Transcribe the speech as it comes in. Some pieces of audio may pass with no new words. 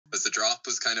As the drop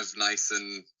was kind of nice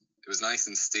and it was nice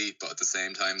and steep, but at the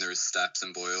same time there was steps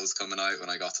and boils coming out when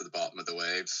I got to the bottom of the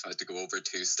wave. I had to go over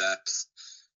 2 steps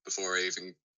before I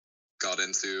even got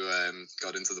into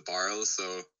the barrel.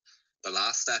 So the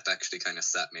last step actually kind of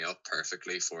set me up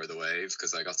perfectly for the wave,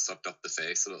 because I got sucked up the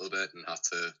face a little bit and had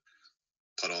to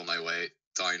put all my weight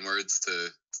downwards to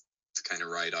kind of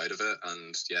ride out of it.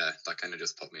 And yeah, that kind of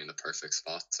just put me in the perfect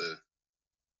spot to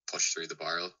push through the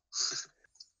barrel.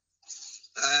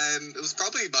 It was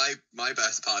probably my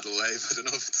best paddle wave. I don't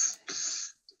know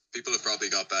if people have probably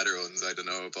got better ones, I don't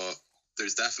know, but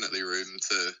there's definitely room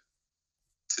to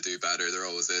do better. There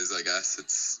always is, I guess.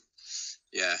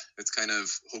 It's kind of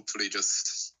hopefully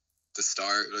just the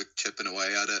start, like chipping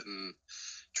away at it and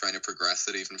trying to progress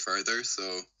it even further. So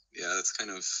yeah, that's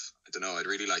kind of, I don't know, I'd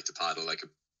really like to paddle like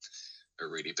a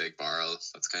really big barrel.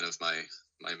 That's kind of my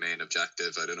main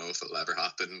objective. I don't know if it'll ever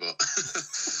happen, but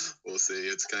we'll see.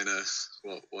 It's kind of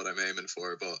what I'm aiming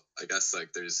for, but I guess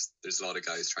like there's a lot of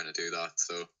guys trying to do that,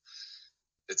 so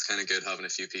it's kind of good having a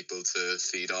few people to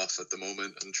feed off at the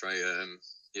moment and try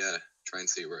and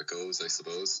see where it goes, I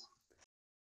suppose.